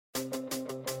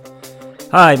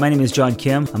Hi, my name is John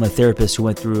Kim. I'm a therapist who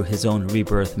went through his own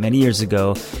rebirth many years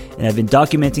ago, and I've been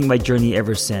documenting my journey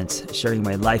ever since, sharing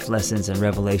my life lessons and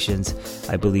revelations.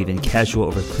 I believe in casual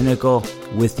over clinical,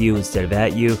 with you instead of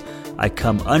at you. I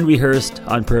come unrehearsed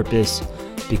on purpose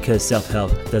because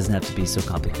self-help doesn't have to be so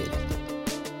complicated.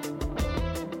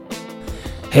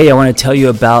 Hey, I want to tell you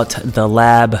about The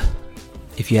Lab.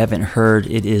 If you haven't heard,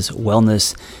 it is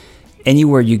wellness.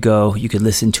 Anywhere you go, you could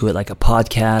listen to it like a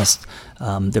podcast.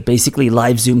 They're basically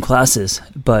live Zoom classes,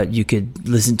 but you could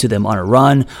listen to them on a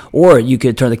run, or you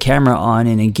could turn the camera on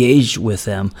and engage with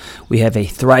them. We have a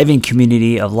thriving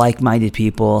community of like-minded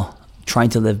people trying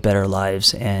to live better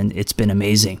lives, and it's been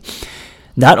amazing.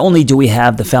 Not only do we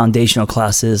have the foundational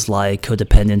classes like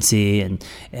codependency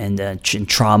and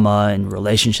trauma and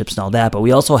relationships and all that, but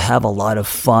we also have a lot of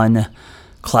fun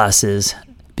classes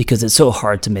because it's so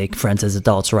hard to make friends as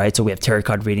adults, right? So we have tarot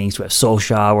card readings, we have soul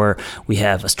shower, we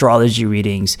have astrology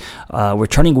readings. We're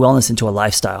turning wellness into a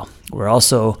lifestyle. We're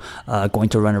also going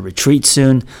to run a retreat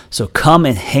soon. So come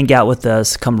and hang out with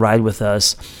us, come ride with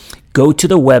us. Go to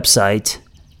the website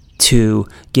to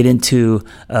get into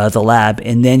the lab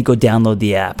and then go download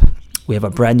the app. We have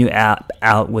a brand new app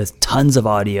out with tons of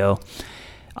audio.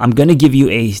 I'm going to give you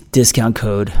a discount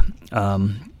code.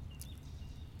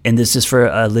 And this is for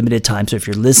a limited time. So if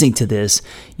you're listening to this,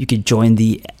 you could join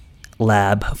the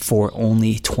lab for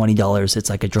only $20.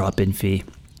 It's like a drop-in fee.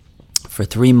 For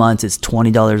 3 months, it's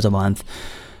 $20 a month.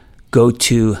 Go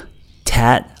to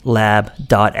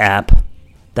tatlab.app.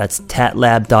 That's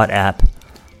tatlab.app.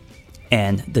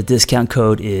 And the discount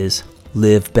code is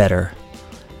live better.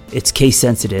 It's case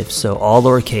sensitive, so all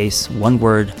lowercase, one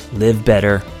word, live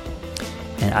better.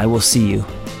 And I will see you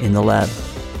in the lab.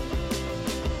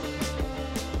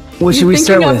 What should we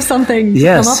start with? Thinking of something to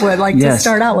come up with, to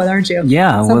start out with, aren't you?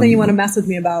 Yeah. Something you want to mess with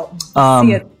me about.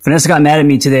 Vanessa got mad at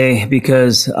me today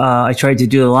because I tried to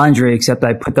do the laundry, except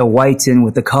I put the whites in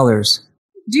with the colors.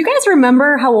 Do you guys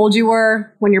remember how old you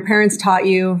were when your parents taught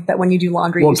you that when you do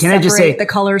laundry, you separate the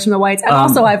colors from the whites? And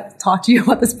also, I've talked to you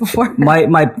about this before.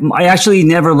 I actually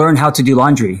never learned how to do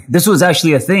laundry. This was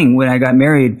actually a thing when I got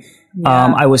married.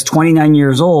 Yeah. I was 29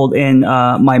 years old, and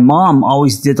my mom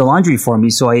always did the laundry for me,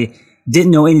 so I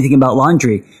didn't know anything about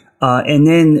laundry. And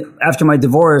then after my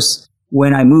divorce,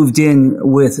 when I moved in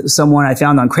with someone I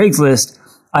found on Craigslist,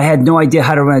 I had no idea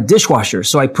how to run a dishwasher.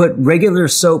 So I put regular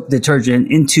soap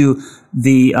detergent into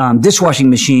the dishwashing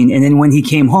machine. And then when he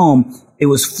came home, it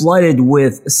was flooded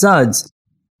with suds.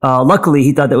 Luckily,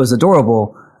 he thought that was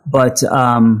adorable. But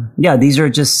these are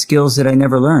just skills that I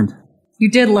never learned. You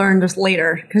did learn this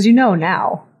later because you know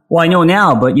now. Well, I know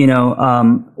now, but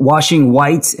washing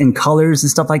whites and colors and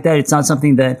stuff like that, it's not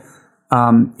something that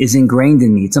is ingrained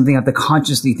in me. It's something I have to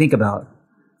consciously think about.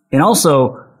 And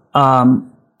also,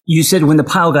 you said when the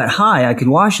pile got high, I could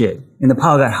wash it. And the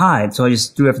pile got high, so I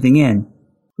just threw everything in.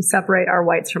 We separate our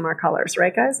whites from our colors,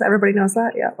 right, guys? Everybody knows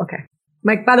that? Yeah, okay.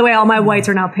 By the way, all my whites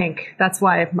are now pink. That's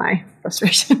why my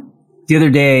frustration. The other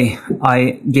day,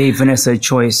 I gave Vanessa a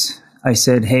choice. I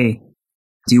said, hey,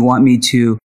 do you want me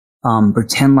to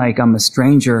pretend like I'm a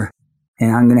stranger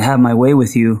and I'm going to have my way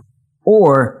with you?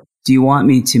 Or do you want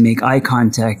me to make eye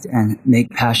contact and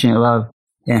make passionate love?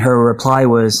 And her reply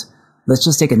was, let's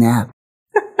just take a nap.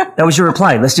 That was your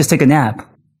reply. Let's just take a nap.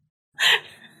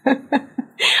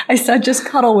 I said, just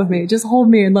cuddle with me. Just hold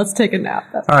me and let's take a nap.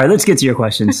 All right, let's get to your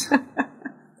questions.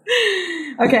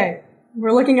 Okay.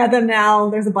 We're looking at them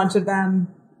now. There's a bunch of them.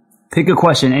 Pick a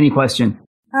question, any question.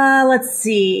 Let's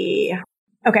see.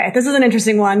 Okay, this is an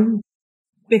interesting one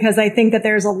because I think that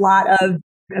there's a lot of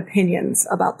opinions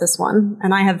about this one,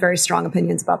 and I have very strong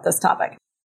opinions about this topic.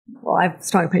 Well, I have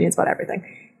strong opinions about everything.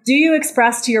 Do you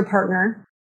express to your partner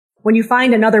when you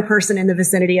find another person in the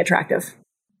vicinity attractive?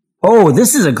 Oh,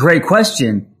 this is a great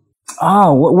question.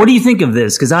 Oh, what do you think of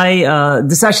this? Because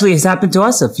this actually has happened to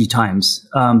us a few times.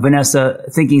 Vanessa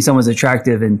thinking someone's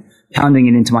attractive and pounding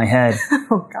it into my head.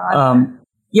 Oh, God.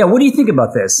 What do you think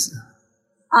about this?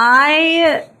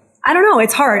 I don't know.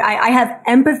 It's hard. I have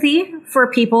empathy for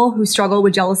people who struggle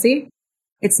with jealousy.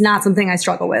 It's not something I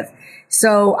struggle with.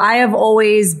 So I have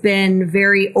always been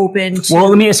very open to... Well,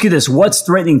 let me ask you this. What's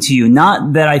threatening to you?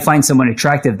 Not that I find someone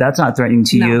attractive. That's not threatening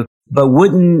to you. But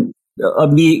wouldn't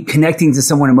me connecting to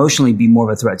someone emotionally be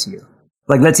more of a threat to you?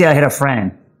 Like, let's say I had a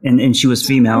friend and she was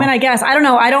female. I mean, I guess. I don't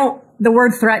know. The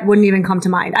word threat wouldn't even come to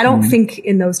mind. I don't think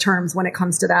in those terms when it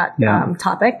comes to that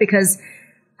topic because...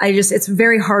 it's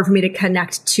very hard for me to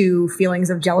connect to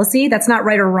feelings of jealousy. That's not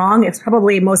right or wrong. It's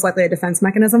probably most likely a defense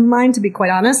mechanism of mine, to be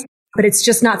quite honest. but it's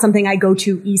just not something I go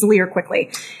to easily or quickly.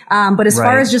 But as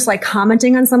far as just like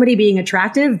commenting on somebody being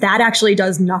attractive, that actually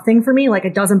does nothing for me. Like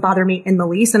it doesn't bother me in the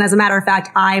least. And as a matter of fact,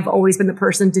 I've always been the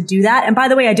person to do that. And by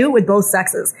the way, I do it with both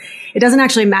sexes. It doesn't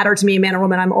actually matter to me, man or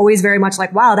woman. I'm always very much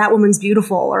like, wow, that woman's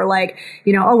beautiful, or like,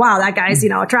 you know, oh wow, that guy's, you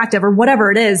know, attractive, or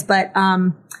whatever it is. But,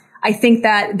 I think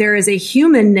that there is a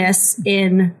humanness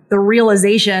in the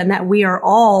realization that we are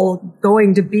all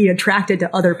going to be attracted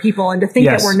to other people, and to think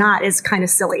that we're not is kind of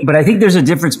silly. But I think there's a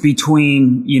difference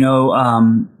between, you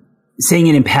know, saying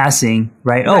it in passing,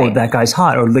 right? Oh, that guy's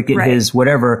hot, or look at his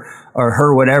whatever, or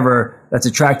her whatever that's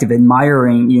attractive,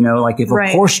 admiring, you know, like if a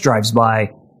Porsche drives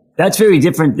by, that's very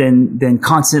different than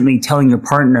constantly telling your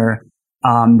partner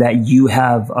that you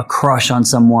have a crush on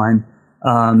someone.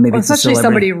 Maybe it's especially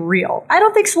somebody real. I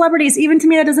don't think celebrities, even to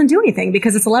me, that doesn't do anything,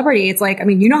 because a celebrity, it's like, I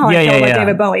mean, you know how I feel about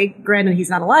David Bowie. Granted,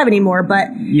 he's not alive anymore, but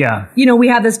you know, we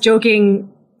have this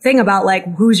joking thing about like,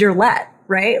 who's your let,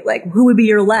 right? Like, who would be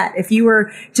your let if you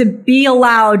were to be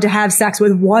allowed to have sex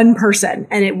with one person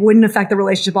and it wouldn't affect the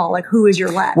relationship at all? Like, who is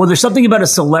your let? Well, there's something about a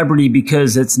celebrity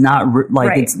because it's not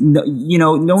it's, you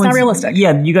know, no one's not realistic.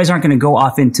 Yeah. You guys aren't going to go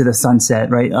off into the sunset,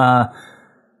 right?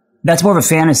 That's more of a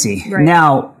fantasy. Right.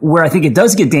 Now, where I think it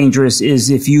does get dangerous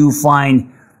is if you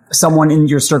find someone in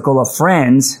your circle of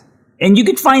friends, and you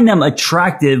could find them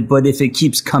attractive, but if it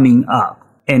keeps coming up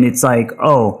and it's like,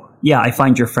 oh, yeah, I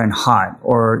find your friend hot,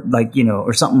 or like, you know,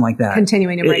 or something like that.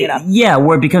 Continuing to bring it up. Yeah,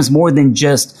 where it becomes more than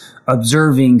just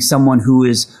observing someone who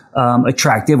is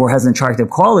attractive or has an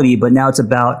attractive quality, but now it's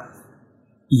about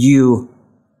you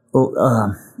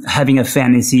having a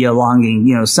fantasy, a longing,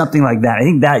 you know, something like that. I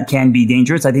think that can be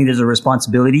dangerous. I think there's a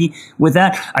responsibility with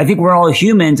that. I think we're all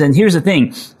humans. And here's the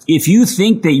thing. If you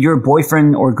think that your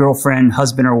boyfriend or girlfriend,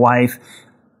 husband or wife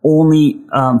only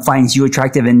finds you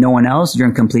attractive and no one else, you're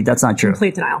incomplete. That's not true.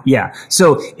 Complete denial. Yeah.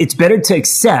 So it's better to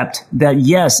accept that,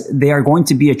 yes, they are going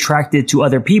to be attracted to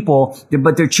other people,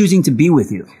 but they're choosing to be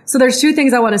with you. So there's two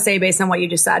things I want to say based on what you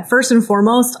just said. First and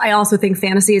foremost, I also think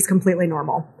fantasy is completely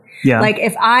normal. Yeah. Like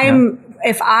if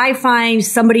I find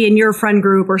somebody in your friend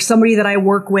group or somebody that I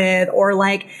work with, or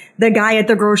like the guy at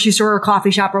the grocery store or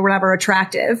coffee shop or whatever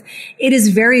attractive, it is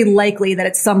very likely that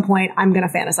at some point I'm going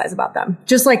to fantasize about them.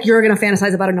 Just like you're going to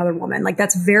fantasize about another woman. Like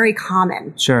that's very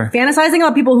common. Sure. Fantasizing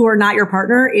about people who are not your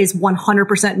partner is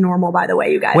 100% normal, by the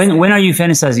way, you guys. When are you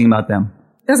fantasizing about them?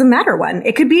 Doesn't matter when.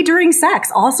 It could be during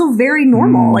sex. Also very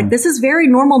normal. Like this is very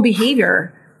normal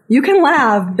behavior. You can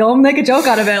laugh. Don't make a joke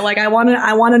out of it. Like I want to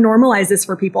normalize this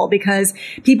for people, because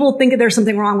people think that there's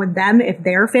something wrong with them if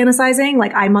they're fantasizing.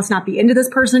 Like I must not be into this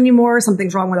person anymore.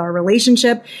 Something's wrong with our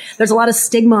relationship. There's a lot of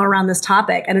stigma around this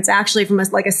topic, and it's actually from a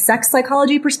sex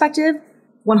psychology perspective,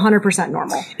 100%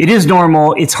 normal. It is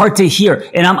normal. It's hard to hear,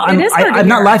 and I'm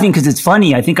not laughing because it's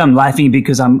funny. I think I'm laughing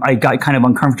because I got kind of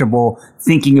uncomfortable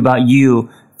thinking about you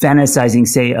fantasizing,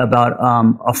 say, about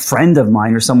a friend of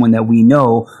mine or someone that we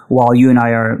know while you and I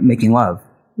are making love.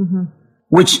 Mm-hmm.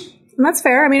 And that's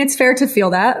fair. I mean, it's fair to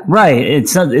feel that. Right.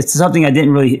 It's something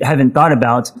I haven't thought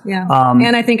about. Yeah.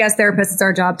 And I think as therapists, it's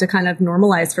our job to kind of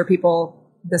normalize for people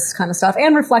this kind of stuff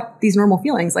and reflect these normal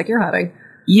feelings like you're having.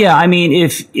 Yeah. I mean,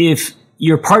 if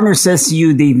your partner says to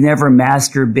you they've never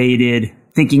masturbated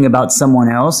thinking about someone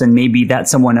else, and maybe that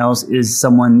someone else is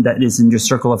someone that is in your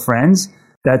circle of friends,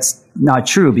 that's not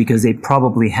true, because they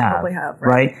probably have,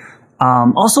 right?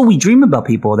 Also, we dream about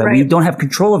people that we don't have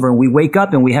control over. We wake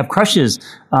up and we have crushes,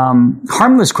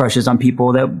 harmless crushes on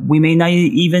people that we may not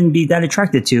even be that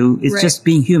attracted to. It's just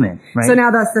being human, right? So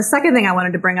now the second thing I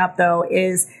wanted to bring up, though,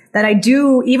 is that I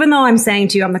do, even though I'm saying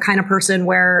to you, I'm the kind of person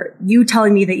where you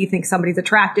telling me that you think somebody's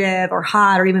attractive or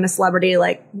hot or even a celebrity,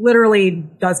 like literally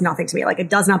does nothing to me. Like it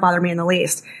does not bother me in the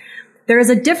least. There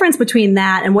is a difference between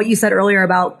that and what you said earlier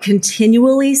about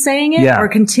continually saying it or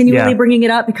continually bringing it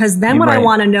up, because then what I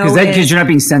want to know is... Because you're not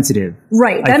being sensitive.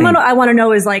 Right. Then what I want to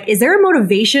know is like, is there a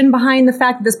motivation behind the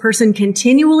fact that this person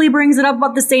continually brings it up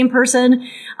about the same person?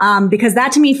 Because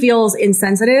that to me feels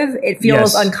insensitive. It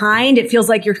feels unkind. It feels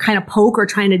like you're kind of poke or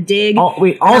trying to dig. I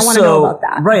want to know about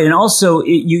that. Right. And also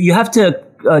you have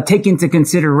to take into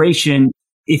consideration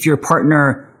if your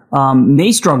partner...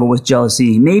 may struggle with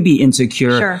jealousy, may be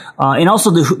insecure. Sure. And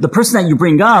also the person that you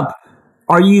bring up,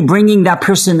 are you bringing that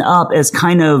person up as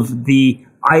kind of the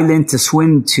island to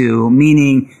swim to,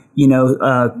 meaning, you know,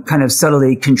 kind of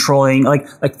subtly controlling, like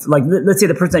let's say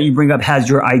the person that you bring up has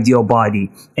your ideal body,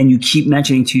 and you keep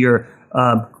mentioning to your,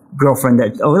 girlfriend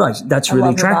that, that's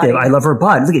really attractive. I love her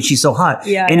body. Look at, she's so hot.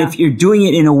 Yeah, and if you're doing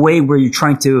it in a way where you're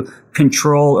trying to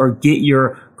control or get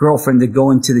your girlfriend to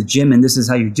go into the gym and this is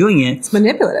how you're doing it, it's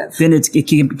manipulative. Then it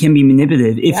can be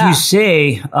manipulative. If you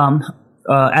say,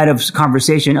 out of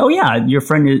conversation, oh yeah, your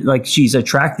friend is like, she's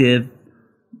attractive.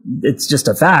 It's just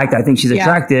a fact. I think she's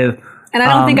attractive. And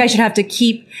I don't think I should have to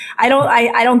I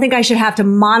don't think I should have to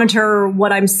monitor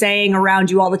what I'm saying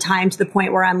around you all the time to the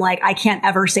point where I'm like, I can't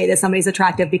ever say that somebody's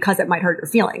attractive because it might hurt your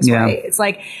feelings, right? It's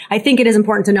like, I think it is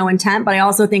important to know intent, but I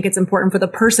also think it's important for the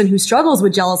person who struggles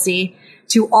with jealousy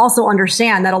to also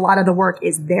understand that a lot of the work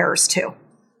is theirs too.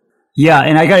 Yeah,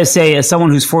 and I got to say, as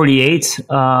someone who's 48,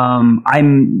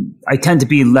 I tend to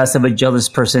be less of a jealous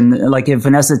person. Like if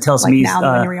Vanessa tells me now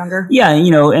when you were younger, yeah,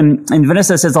 you know, and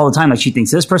Vanessa says all the time, like she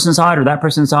thinks this person's hot or that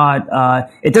person's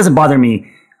hot. It doesn't bother me.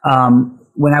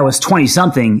 When I was 20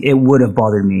 something, it would have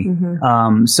bothered me.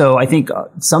 So I think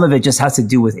some of it just has to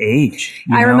do with age.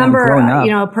 I remember,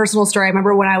 a personal story. I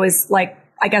remember when I was like,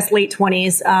 I guess late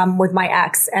 20s, with my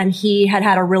ex, and he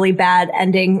had a really bad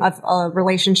ending of a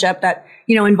relationship that,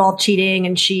 involved cheating,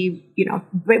 and she,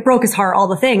 it broke his heart, all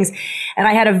the things. And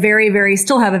I had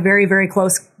still have a very, very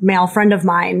close male friend of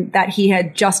mine that he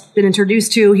had just been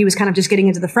introduced to. He was kind of just getting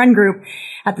into the friend group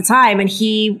at the time. And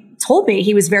he told me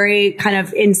he was very kind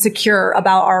of insecure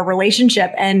about our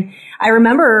relationship. And I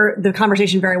remember the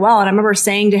conversation very well. And I remember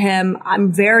saying to him,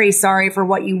 I'm very sorry for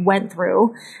what you went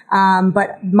through.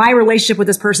 But my relationship with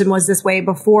this person was this way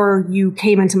before you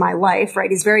came into my life, right?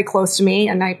 He's very close to me,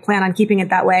 and I plan on keeping it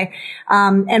that way.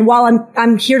 And while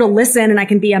I'm here to listen and I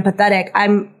can be empathetic,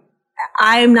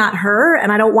 I'm not her,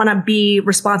 and I don't want to be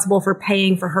responsible for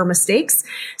paying for her mistakes.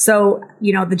 So,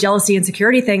 the jealousy and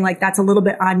insecurity thing, like that's a little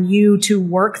bit on you to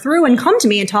work through and come to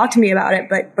me and talk to me about it.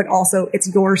 But also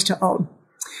it's yours to own.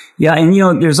 Yeah. And,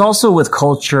 there's also with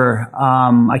culture,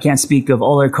 I can't speak of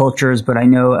all their cultures, but I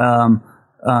know,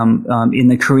 in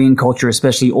the Korean culture,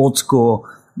 especially old school,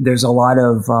 there's a lot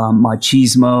of,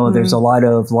 machismo. There's a lot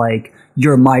of like,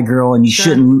 you're my girl and you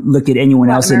shouldn't look at anyone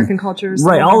else. American cultures.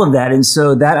 Right. All of that. And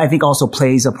so that I think also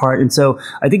plays a part. And so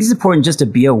I think it's important just to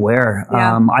be aware.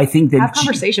 I think that have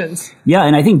conversations. Yeah.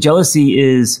 And I think jealousy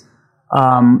is,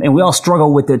 and we all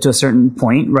struggle with it to a certain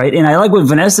point, right? And I like what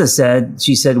Vanessa said.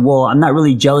 She said, well, I'm not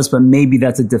really jealous, but maybe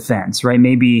that's a defense, right?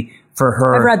 Maybe for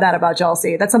her. I've read that about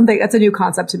jealousy. That's a new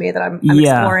concept to me that I'm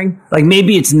exploring. Like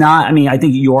maybe it's not, I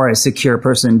think you are a secure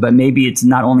person, but maybe it's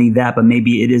not only that, but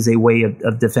maybe it is a way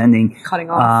of defending. Cutting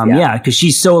off. Cause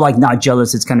she's so like not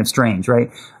jealous. It's kind of strange, right?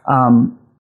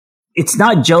 It's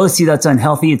not jealousy that's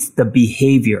unhealthy. It's the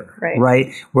behavior,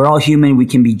 right? We're all human. We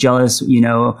can be jealous,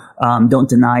 don't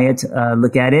deny it,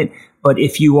 look at it. But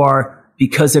if you are,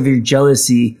 because of your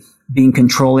jealousy, being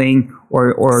controlling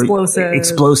or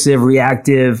explosive,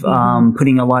 reactive,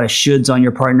 putting a lot of shoulds on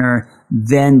your partner,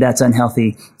 then that's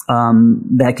unhealthy.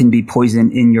 That can be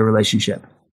poison in your relationship.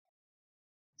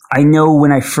 I know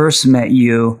when I first met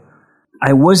you,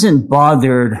 I wasn't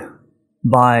bothered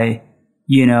by,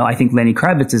 I think Lenny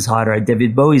Kravitz is hot, or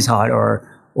David Bowie's hot, or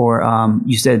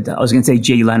you said, I was going to say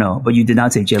Jay Leno, but you did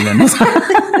not say Jay Leno.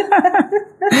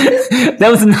 That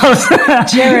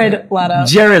was Jared Leto.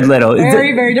 Jared Leto.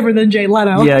 Very, very different than Jay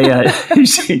Leno. Yeah.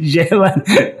 Jay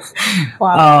Leno.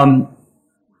 Wow.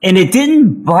 And it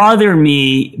didn't bother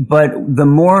me, but the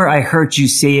more I heard you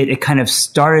say it, it kind of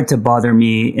started to bother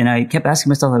me. And I kept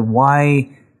asking myself, like,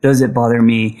 why does it bother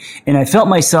me? And I felt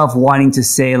myself wanting to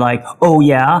say like, oh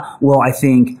yeah, well, I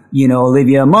think,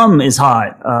 Olivia Munn is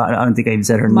hot. I don't think I even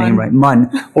said her name right.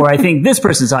 Munn. Or I think this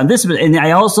person's hot. And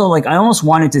I also I almost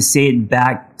wanted to say it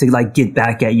back to like get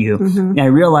back at you. And I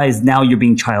realized now you're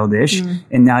being childish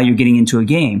and now you're getting into a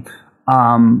game.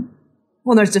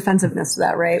 Well, there's defensiveness to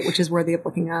that, right? Which is worthy of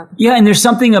looking at. Yeah. And there's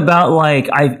something about like,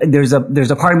 there's a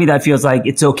part of me that feels like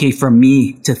it's okay for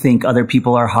me to think other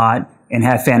people are hot and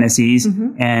have fantasies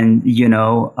and,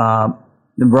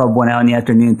 rub one out in the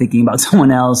afternoon thinking about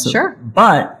someone else. Sure.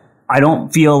 But I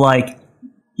don't feel like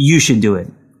you should do it.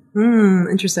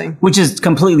 Interesting. Which is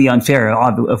completely unfair,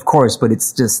 of course, but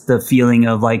it's just the feeling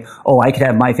of like, oh, I could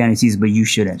have my fantasies, but you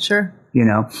shouldn't. Sure.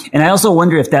 And I also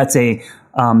wonder if that's a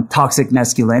toxic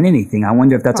masculinity thing. I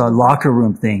wonder if that's a locker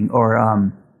room thing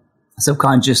or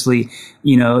subconsciously,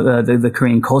 the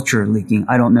Korean culture leaking.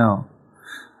 I don't know.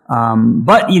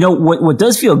 But what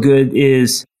does feel good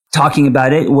is talking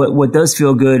about it. What does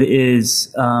feel good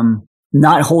is,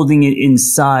 not holding it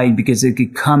inside because it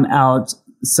could come out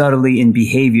subtly in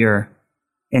behavior.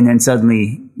 And then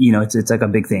suddenly, it's like a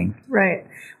big thing. Right.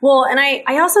 Well, and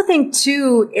I also think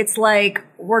too, it's like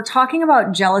we're talking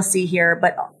about jealousy here,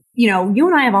 but you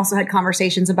and I have also had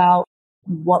conversations about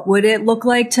what would it look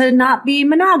like to not be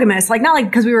monogamous? Like, not like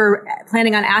because we were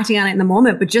planning on acting on it in the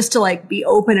moment, but just to like be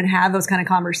open and have those kind of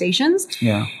conversations.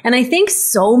 Yeah. And I think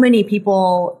so many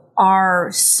people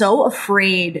are so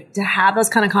afraid to have those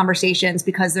kind of conversations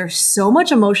because there's so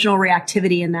much emotional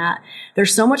reactivity in that.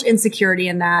 There's so much insecurity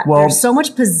in that. Well, there's so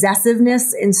much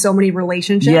possessiveness in so many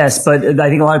relationships. Yes, but I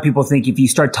think a lot of people think if you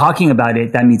start talking about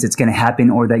it, that means it's going to happen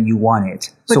or that you want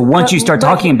it. So once you start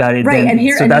talking about it, right, then,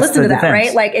 and that's listen the to defense. that,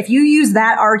 right? Like if you use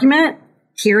that argument,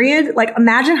 period, like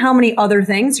imagine how many other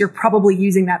things you're probably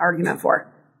using that argument for.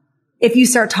 If you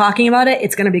start talking about it,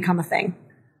 it's going to become a thing.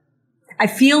 I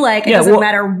feel like it doesn't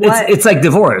matter what. It's like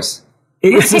divorce.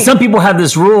 Right. Some people have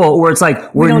this rule where it's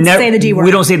like we don't say the D word.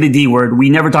 We don't say the D word.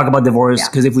 We never talk about divorce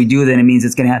because if we do, then it means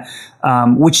it's going to have,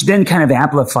 which then kind of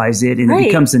amplifies it and it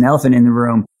becomes an elephant in the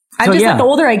room. I'm just like the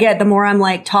older I get, the more I'm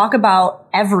like, talk about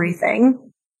everything,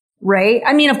 right?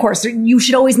 I mean, of course, you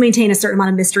should always maintain a certain amount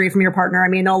of mystery from your partner. I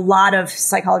mean, a lot of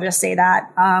psychologists say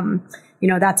that.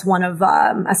 That's one of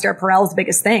Esther Perel's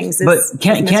biggest things. But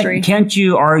can't we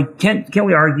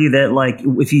argue that like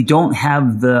if you don't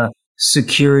have the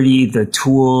security, the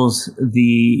tools,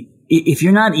 if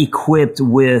you're not equipped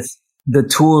with the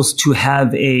tools to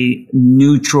have a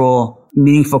neutral,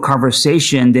 meaningful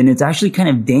conversation, then it's actually kind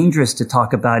of dangerous to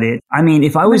talk about it. I mean,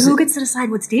 if I was, who gets to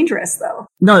decide what's dangerous though?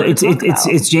 No,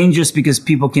 it's dangerous because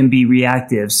people can be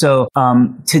reactive. So,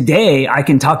 today I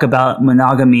can talk about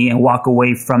monogamy and walk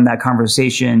away from that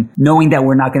conversation knowing that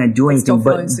we're not going to do anything, still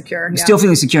feeling secure, still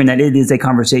feeling secure in that it is a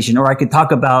conversation. Or I could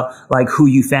talk about like who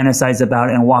you fantasize about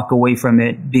and walk away from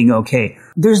it being okay.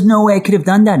 There's no way I could have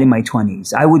done that in my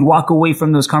 20s. I would walk away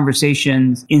from those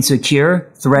conversations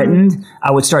insecure, threatened. Mm-hmm.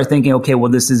 I would start thinking, okay,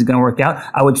 well, this isn't going to work out.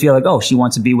 I would feel like, oh, she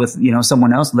wants to be with,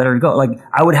 someone else. Let her go. Like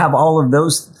I would have all of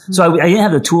those. Mm-hmm. So I didn't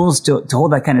have the tools to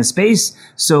hold that kind of space.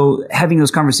 So having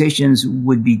those conversations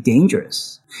would be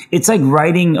dangerous. It's like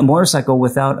riding a motorcycle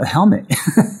without a helmet.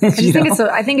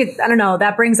 I don't know.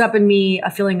 That brings up in me a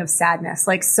feeling of sadness,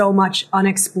 like so much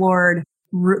unexplored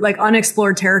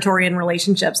territory in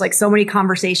relationships, like so many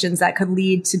conversations that could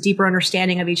lead to deeper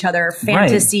understanding of each other,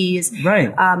 fantasies,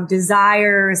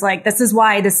 desires. Like this is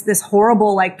why this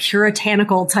horrible, like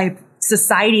puritanical type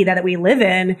society that we live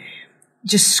in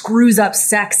just screws up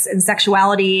sex and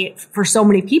sexuality for so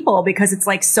many people because it's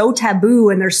like so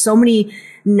taboo and there's so many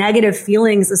negative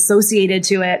feelings associated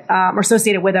to it, or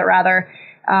associated with it rather.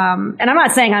 And I'm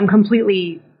not saying I'm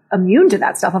completely immune to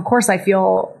that stuff. Of course, I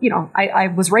feel, I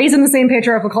was raised in the same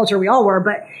patriarchal culture we all were,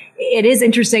 but it is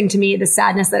interesting to me, the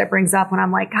sadness that it brings up when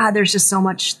I'm like, God, there's just so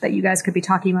much that you guys could be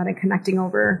talking about and connecting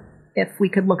over if we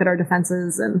could look at our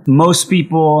defenses. And most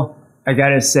people, I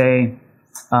gotta say,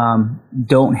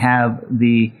 don't have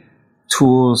the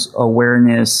tools,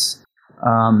 awareness,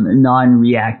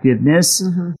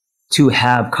 non-reactiveness to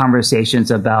have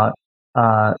conversations about,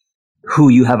 who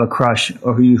you have a crush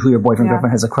or who your boyfriend,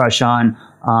 girlfriend has a crush on,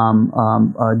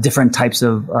 different types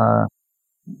of,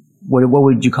 what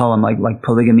would you call them? Like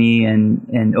polygamy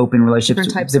and open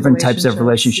relationships, different types of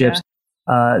relationships.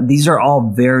 Yeah. These are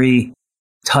all very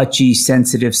touchy,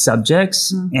 sensitive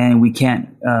subjects, and we can't,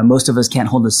 most of us can't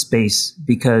hold a space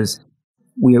because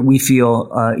we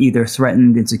feel, either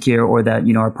threatened, insecure, or that,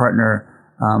 our partner,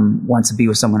 wants to be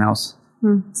with someone else.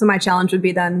 So my challenge would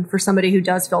be then for somebody who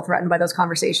does feel threatened by those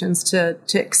conversations to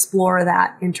explore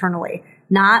that internally,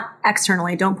 not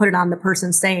externally. Don't put it on the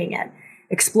person saying it.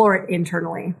 Explore it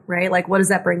internally, right? Like, what does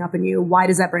that bring up in you? Why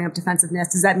does that bring up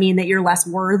defensive?ness? Does that mean that you're less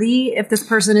worthy if this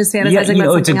person is fantasizing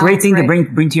about it's a great thing to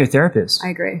bring to your therapist. I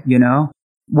agree.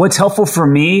 What's helpful for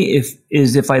me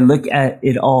is if I look at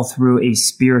it all through a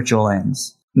spiritual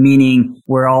lens, meaning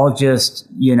we're all just,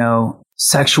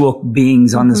 sexual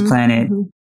beings on this planet.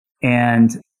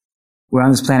 And we're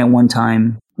on this planet one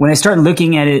time. When I start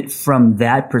looking at it from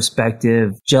that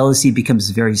perspective, jealousy becomes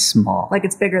very small. Like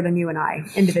it's bigger than you and I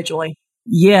individually.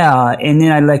 Yeah. And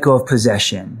then I let go of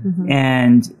possession.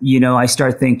 And, I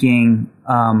start thinking,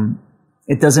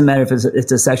 it doesn't matter if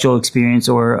it's a sexual experience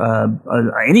or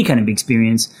any kind of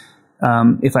experience.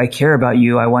 If I care about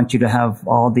you, I want you to have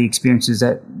all the experiences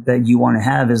that you want to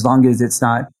have, as long as it's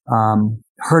not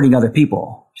hurting other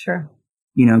people. Sure.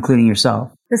 Including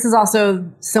yourself. This is also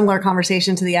similar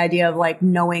conversation to the idea of like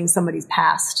knowing somebody's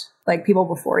past, like people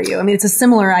before you. I mean, it's a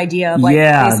similar idea of like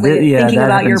basically thinking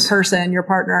about your person, your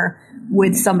partner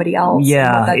with somebody else.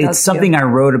 Yeah, it's something I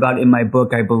wrote about in my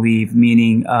book, I believe,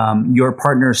 meaning your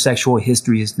partner's sexual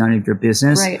history is none of your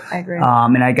business. Right, I agree.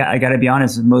 And I got to be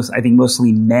honest, I think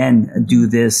mostly men do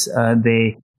this.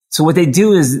 So what they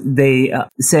do is they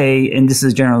say, and this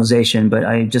is a generalization, but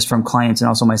just from clients and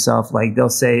also myself, like they'll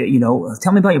say,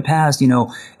 tell me about your past,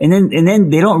 and then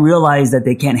they don't realize that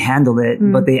they can't handle it,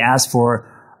 but they ask for,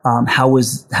 how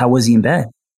was he in bed?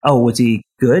 Oh, was he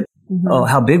good? Oh,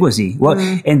 how big was he? Well,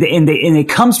 and it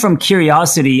comes from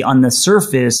curiosity on the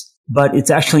surface, but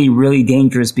it's actually really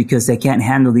dangerous because they can't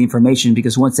handle the information,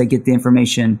 because once they get the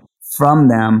information from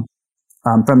them,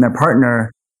 from their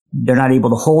partner, they're not able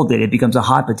to hold it. It becomes a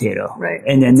hot potato. Right.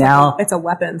 And then it's a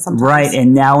weapon sometimes. Right.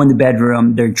 And now in the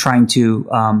bedroom, they're trying to,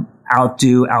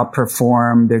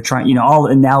 outperform. They're trying,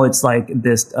 and now it's like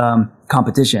this,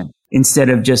 competition, instead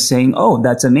of just saying, oh,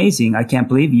 that's amazing. I can't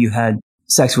believe you had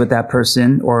sex with that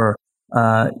person, or,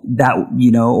 or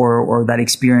that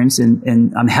experience.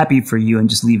 And I'm happy for you, and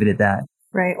just leave it at that.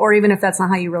 Right. Or even if that's not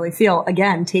how you really feel,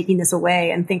 again, taking this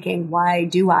away and thinking, why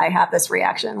do I have this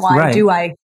reaction? Why do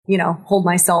I, hold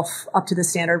myself up to the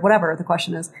standard, whatever the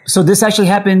question is. So this actually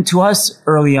happened to us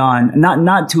early on,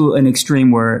 not to an extreme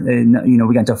where,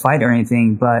 we got into a fight or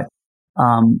anything, but,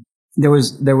 there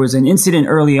was an incident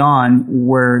early on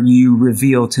where you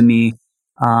revealed to me,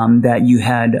 that you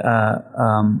had,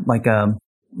 I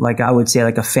would say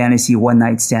like a fantasy one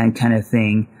night stand kind of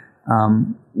thing,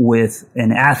 with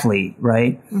an athlete,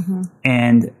 right? Mm-hmm.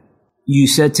 And you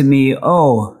said to me,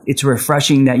 oh, it's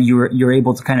refreshing that you're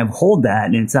able to kind of hold that,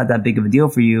 and it's not that big of a deal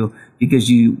for you, because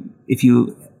if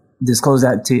you disclose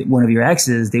that to one of your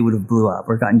exes, they would have blew up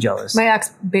or gotten jealous. My ex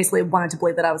basically wanted to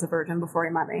believe that I was a virgin before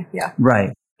he met me. Yeah.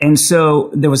 Right. And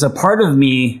so there was a part of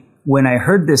me when I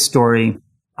heard this story,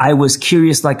 I was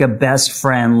curious like a best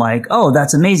friend, like, oh,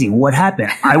 that's amazing. What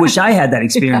happened? I wish I had that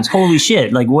experience. Yeah. Holy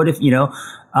shit. Like, what if,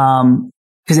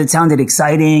 because it sounded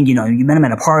exciting, you met him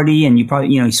at a party, and you probably,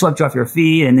 he swept you off your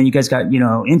feet, and then you guys got,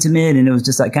 intimate, and it was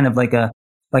just like kind of like a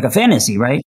fantasy,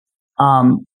 right?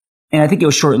 And I think it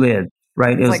was short lived,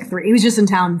 right? It was like 3. He was just in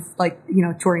town,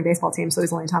 touring baseball teams, so he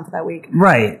was only in town for that week.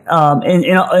 Right.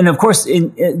 And of course,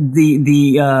 the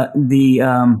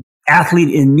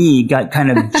athlete in me got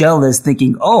kind of jealous,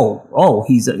 thinking, oh,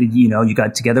 he's, you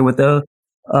got together with a,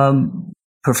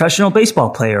 professional baseball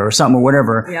player or something, or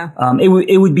whatever. Yeah.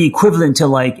 It would be equivalent to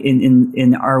like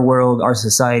in our world, our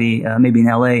society, maybe in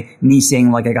LA, me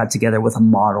saying like I got together with a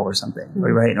model or something, mm-hmm.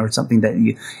 right? Or something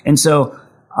and so,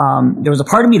 there was a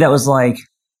part of me that was like,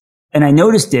 and I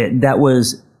noticed it, that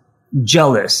was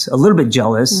jealous, a little bit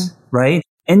jealous, mm-hmm. right?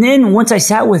 And then once I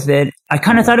sat with it, I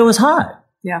kind of thought it was hot.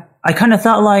 Yeah. I kind of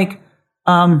thought like,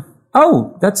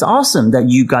 oh, that's awesome that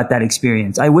you got that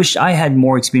experience. I wish I had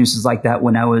more experiences like that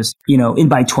when I was, in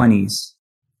my 20s.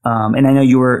 And I know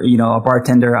you were, a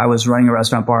bartender. I was running a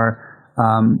restaurant bar.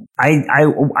 I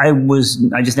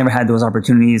just never had those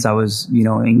opportunities. I was,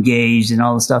 engaged and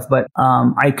all the stuff, but,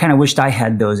 I kind of wished I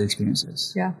had those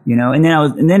experiences. Yeah. And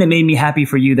then it made me happy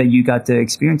for you that you got to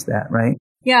experience that, right?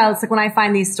 Yeah. It's like when I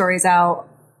find these stories out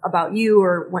about you,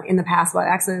 or in the past about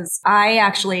exes,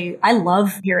 I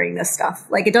love hearing this stuff.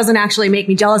 Like, it doesn't actually make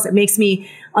me jealous. It makes me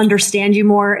understand you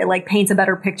more. It like paints a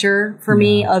better picture for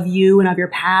me of you and of your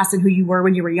past and who you were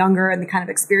when you were younger and the kind of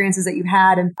experiences that you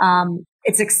had. And,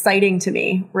 it's exciting to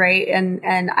me, right? And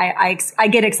I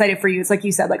get excited for you. It's like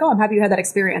you said, like, oh, I'm happy you had that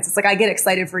experience. It's like, I get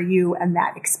excited for you and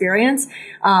that experience,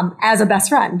 as a best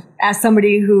friend, as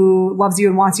somebody who loves you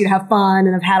and wants you to have fun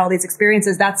and have had all these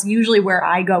experiences. That's usually where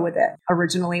I go with it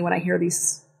originally when I hear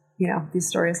these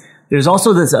stories. There's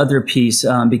also this other piece,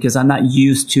 because I'm not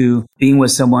used to being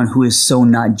with someone who is so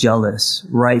not jealous,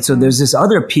 right? So there's this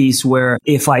other piece where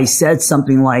if I said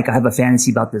something like, I have a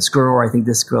fantasy about this girl, or I think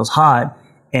this girl's hot,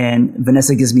 and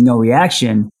Vanessa gives me no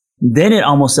reaction, then it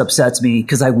almost upsets me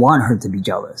because I want her to be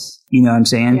jealous. You know what I'm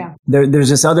saying? Yeah. There's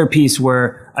this other piece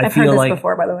where I've feel heard this like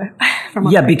before, by the way.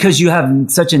 Yeah, because you have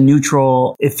such a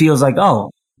neutral, it feels like,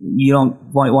 oh, you don't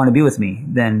want to be with me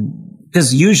then.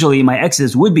 Because usually my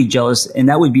exes would be jealous, and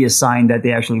that would be a sign that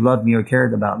they actually loved me or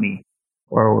cared about me.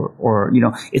 Or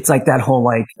it's like that whole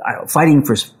like fighting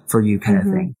for you kind mm-hmm.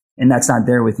 of thing. And that's not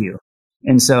there with you.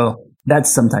 And so that's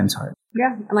sometimes hard.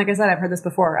 Yeah. And like I said, I've heard this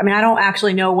before. I mean, I don't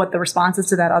actually know what the response is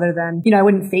to that other than, I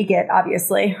wouldn't fake it,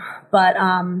 obviously. But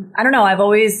I don't know.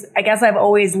 I guess I've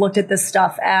always looked at this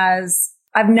stuff as,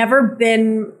 I've never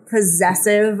been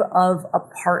possessive of a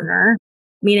partner,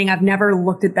 meaning I've never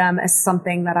looked at them as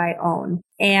something that I own.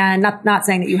 And not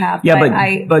saying that you have. Yeah,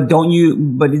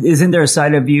 but isn't there a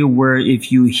side of you where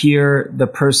if you hear the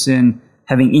person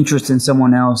having interest in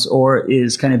someone else or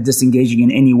is kind of disengaging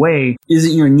in any way,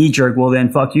 isn't your knee jerk, well then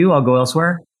fuck you, I'll go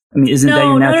elsewhere? I mean, isn't that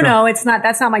your natural? No, it's not.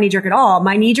 That's not my knee jerk at all.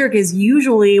 My knee jerk is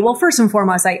usually, well, first and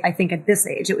foremost, I think at this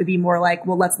age, it would be more like,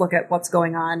 well, let's look at what's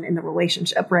going on in the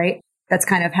relationship, right? That's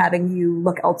kind of having you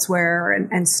look elsewhere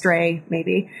and stray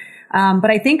maybe.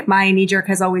 But I think my knee jerk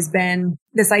has always been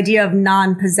this idea of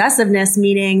non-possessiveness,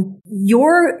 meaning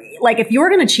if you're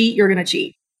going to cheat, you're going to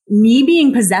cheat. Me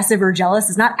being possessive or jealous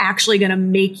is not actually going to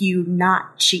make you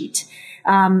not cheat.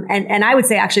 And I would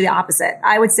say actually the opposite.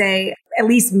 I would say, at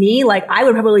least me, like I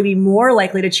would probably be more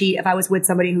likely to cheat if I was with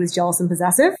somebody who is jealous and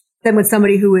possessive than with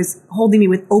somebody who was holding me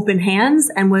with open hands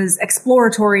and was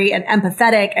exploratory and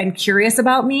empathetic and curious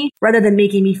about me, rather than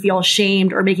making me feel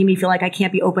shamed or making me feel like I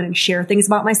can't be open and share things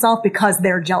about myself because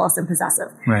they're jealous and possessive.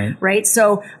 Right. Right.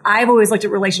 So I've always looked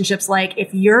at relationships like,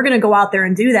 if you're going to go out there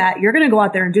and do that, you're going to go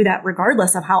out there and do that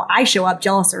regardless of how I show up,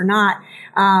 jealous or not.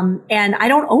 And I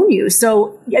don't own you.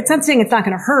 So it's not saying it's not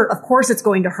going to hurt. Of course it's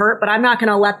going to hurt, but I'm not going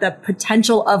to let the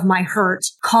potential of my hurt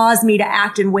cause me to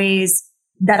act in ways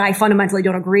that I fundamentally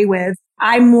don't agree with.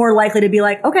 I'm more likely to be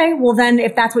like, okay, well then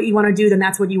if that's what you want to do, then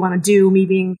that's what you want to do. Me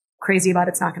being crazy about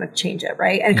it's not going to change it.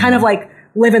 Right. And kind of like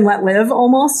live and let live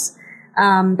almost.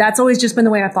 That's always just been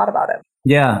the way I've thought about it.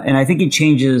 Yeah. And I think it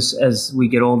changes as we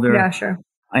get older. Yeah, sure.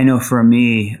 I know for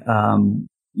me,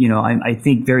 I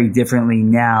think very differently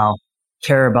now,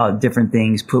 care about different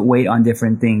things, put weight on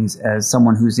different things as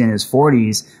someone who's in his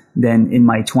 40s than in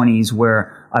my 20s,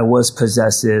 where I was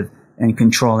possessive and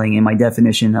controlling. And my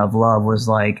definition of love was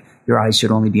like, your eyes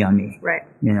should only be on me. Right.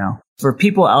 For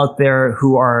people out there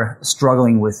who are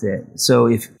struggling with it. So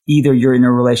if either you're in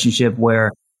a relationship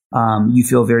where you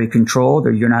feel very controlled,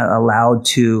 or you're not allowed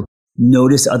to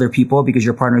notice other people because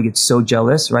your partner gets so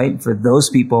jealous, right? For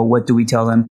those people, what do we tell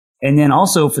them? And then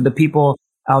also for the people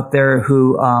out there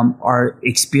who are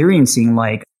experiencing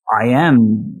like, I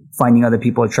am finding other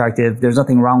people attractive. There's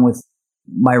nothing wrong with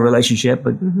my relationship,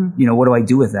 but what do I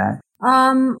do with that?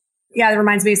 Yeah, it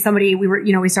reminds me of somebody,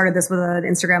 we started this with an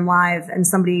Instagram live, and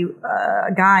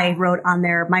a guy wrote on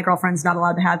there, my girlfriend's not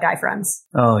allowed to have guy friends.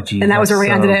 Oh, geez. And that was where we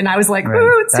ended it. And I was like,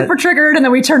 ooh, it's super triggered. And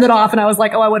then we turned it off, and I was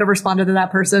like, oh, I would have responded to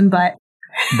that person, but.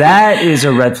 That is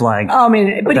a red flag. Oh, I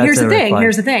mean, but here's the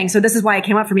thing. So this is why it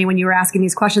came up for me when you were asking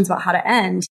these questions about how to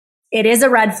end. It is a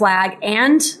red flag,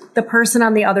 and the person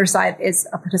on the other side is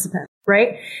a participant,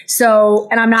 right? So,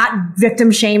 and I'm not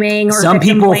victim shaming or some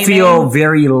victim people blaming. Feel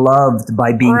very loved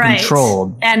by being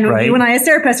controlled. And you and I as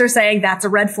therapists are saying that's a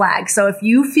red flag. So if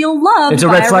you feel loved, it's a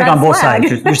red flag on both sides.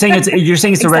 You're saying it's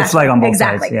exactly. A red flag on both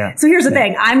sides. Yeah. So here's the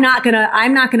thing. I'm not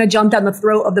gonna jump down the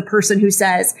throat of the person who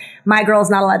says my girl's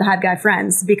not allowed to have guy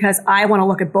friends, because I want to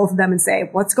look at both of them and say,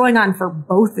 what's going on for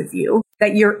both of you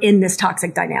that you're in this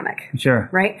toxic dynamic? Sure.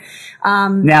 Right.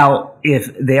 Now,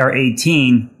 if they are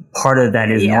 18, part of that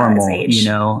is normal,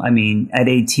 I mean, at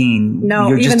 18,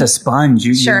 you're just a sponge.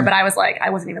 But I was like,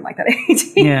 I wasn't even like that at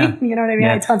 18. Yeah. You know what I mean?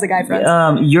 I had tons of guy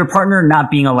friends. Your partner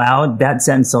not being allowed, that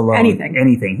sentence alone.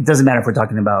 Anything. It doesn't matter if we're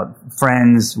talking about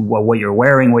friends, what you're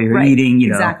wearing, what you're eating,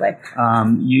 Exactly.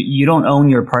 You don't own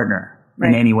your partner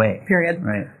in any way. Period.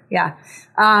 Right. Yeah.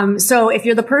 So if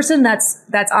you're the person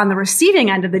that's on the receiving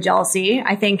end of the jealousy,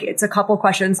 I think it's a couple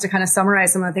questions to kind of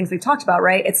summarize some of the things we've talked about,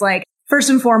 right? It's like, first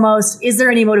and foremost, is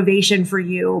there any motivation for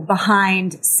you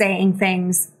behind saying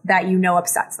things that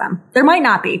upsets them? There might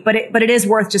not be, but it is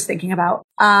worth just thinking about.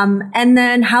 And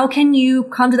then how can you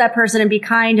come to that person and be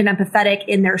kind and empathetic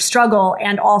in their struggle,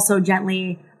 and also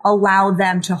gently allow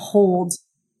them to hold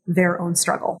their own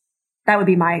struggle? That would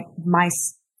be my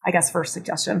I guess, first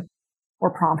suggestion or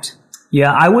prompt.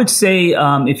 Yeah, I would say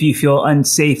if you feel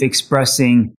unsafe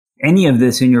expressing any of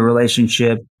this in your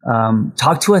relationship,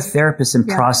 talk to a therapist and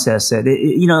process it.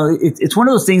 It's one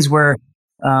of those things where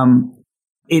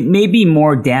it may be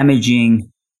more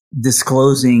damaging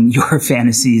disclosing your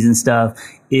fantasies and stuff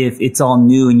if it's all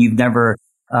new and you've never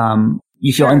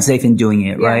you feel unsafe in doing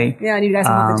it, right? Yeah, and you guys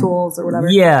don't have the tools or whatever.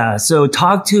 Yeah, so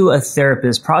talk to a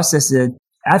therapist, process it.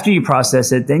 After you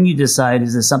process it, then you decide,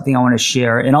 is this something I want to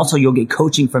share? And also you'll get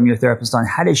coaching from your therapist on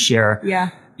how to share.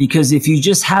 Yeah. Because if you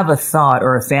just have a thought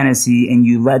or a fantasy and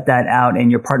you let that out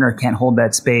and your partner can't hold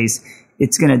that space,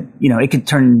 it's going to, it could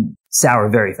turn sour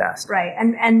very fast. Right.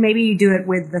 And maybe you do it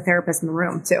with the therapist in the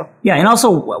room too. Yeah. And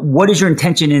also, what is your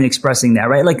intention in expressing that,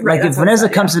 right? Like if Vanessa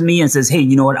comes to me and says, hey,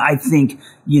 you know what? I think,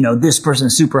 this person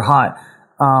is super hot.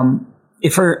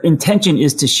 If her intention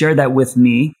is to share that with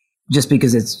me, just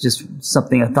because it's just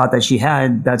a thought that she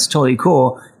had, that's totally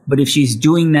cool. But if she's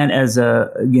doing that as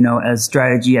as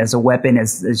strategy, as a weapon,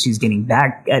 as she's getting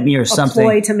back at me or something. A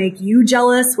ploy to make you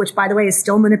jealous, which by the way is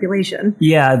still manipulation.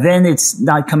 Yeah, then it's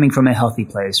not coming from a healthy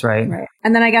place, right? Right.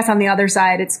 And then I guess on the other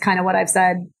side, it's kind of what I've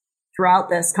said throughout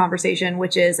this conversation,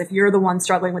 which is if you're the one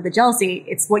struggling with the jealousy,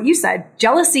 it's what you said.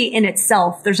 Jealousy in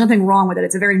itself, there's nothing wrong with it.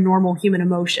 It's a very normal human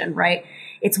emotion, right?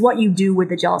 It's what you do with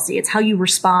the jealousy. It's how you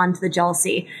respond to the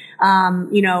jealousy.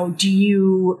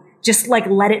 Do just like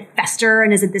let it fester?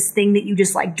 And is it this thing that you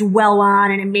just like dwell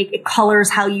on and it colors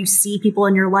how you see people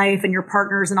in your life and your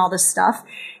partners and all this stuff?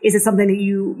 Is it something that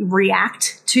you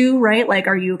react to, right? Like,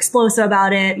 are you explosive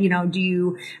about it? Do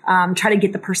you try to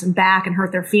get the person back and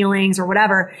hurt their feelings or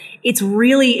whatever? It's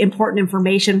really important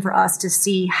information for us to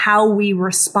see how we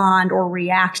respond or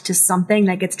react to something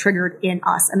that gets triggered in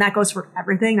us. And that goes for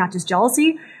everything, not just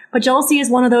jealousy. But jealousy is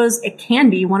it can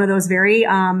be one of those very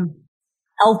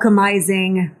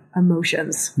alchemizing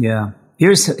emotions. Yeah.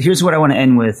 Here's what I want to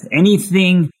end with.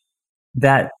 Anything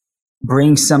that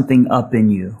brings something up in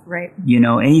you, right?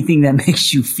 Anything that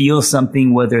makes you feel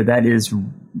something, whether that is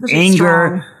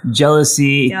anger,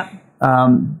 jealousy, yep.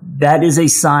 That is a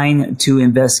sign to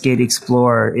investigate,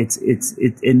 explore.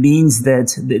 It means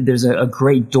that there's a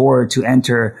great door to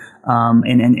enter.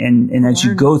 And as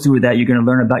you go through that, you're going to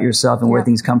learn about yourself and where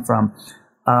things come from.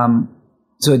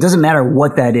 So it doesn't matter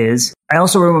what that is. I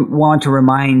also want to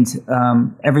remind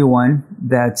everyone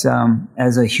that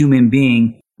as a human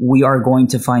being, we are going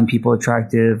to find people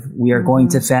attractive. We are going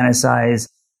to fantasize.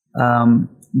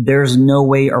 There's no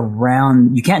way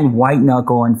around. You can't white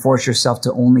knuckle and force yourself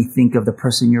to only think of the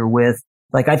person you're with.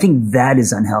 Like, I think that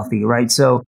is unhealthy, right?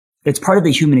 So it's part of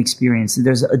the human experience.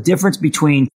 There's a difference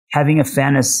between having a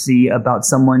fantasy about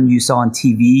someone you saw on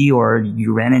TV or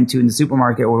you ran into in the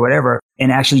supermarket or whatever,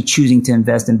 and actually choosing to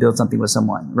invest and build something with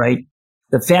someone, right?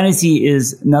 The fantasy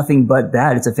is nothing but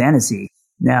that. It's a fantasy.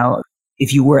 Now,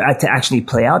 if you were to actually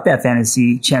play out that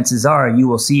fantasy, chances are you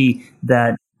will see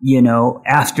that,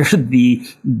 after the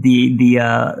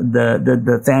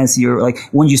fantasy, or like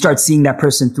when you start seeing that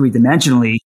person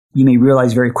three-dimensionally, you may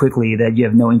realize very quickly that you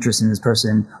have no interest in this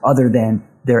person other than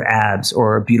their abs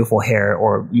or beautiful hair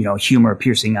or, humor,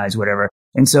 piercing eyes, whatever.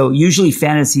 And so usually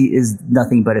fantasy is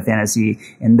nothing but a fantasy.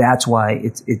 And that's why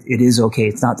it is okay.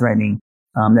 It's not threatening.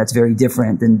 That's very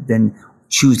different than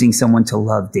choosing someone to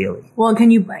love daily. Well, and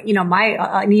can you,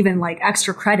 and even like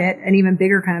extra credit, an even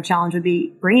bigger kind of challenge would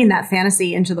be bringing that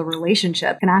fantasy into the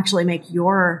relationship can actually make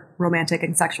your romantic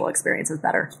and sexual experiences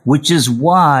better. Which is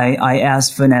why I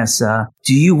asked Vanessa,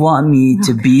 do you want me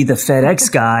to be the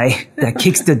FedEx guy that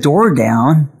kicks the door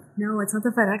down? No, it's not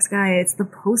the FedEx guy. It's the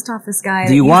post office guy.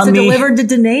 Do you want me delivered to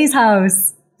Danae's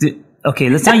house? Okay,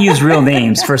 let's not use real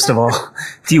names, first of all.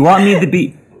 Do you want me to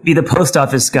be the post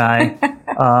office guy?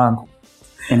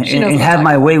 And have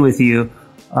my way with you,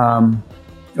 or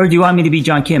do you want me to be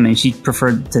John Kim? And she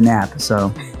preferred to nap.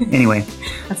 So anyway,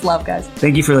 that's love, guys.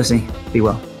 Thank you for listening. Be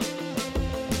well.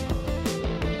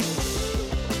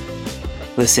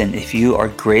 Listen, if you are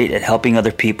great at helping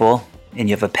other people and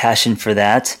you have a passion for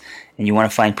that, and you want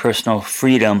to find personal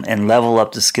freedom and level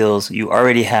up the skills you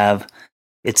already have,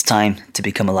 it's time to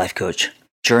become a life coach.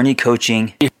 Journey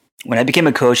Coaching. When I became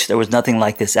a coach, there was nothing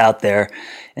like this out there.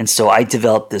 And so I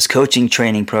developed this coaching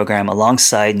training program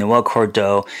alongside Noel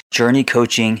Cordeau, Journey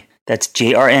Coaching. That's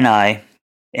JRNI.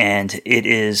 And it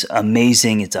is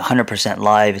amazing. It's 100%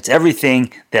 live. It's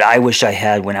everything that I wish I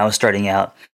had when I was starting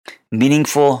out.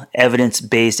 Meaningful,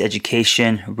 evidence-based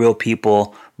education, real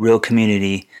people, real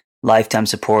community, lifetime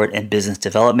support, and business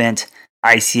development.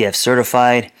 ICF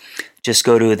certified. Just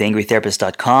go to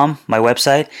theangrytherapist.com, my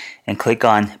website, and click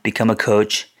on Become a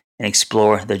Coach and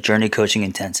explore the Journey Coaching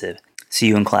Intensive. See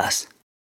you in class.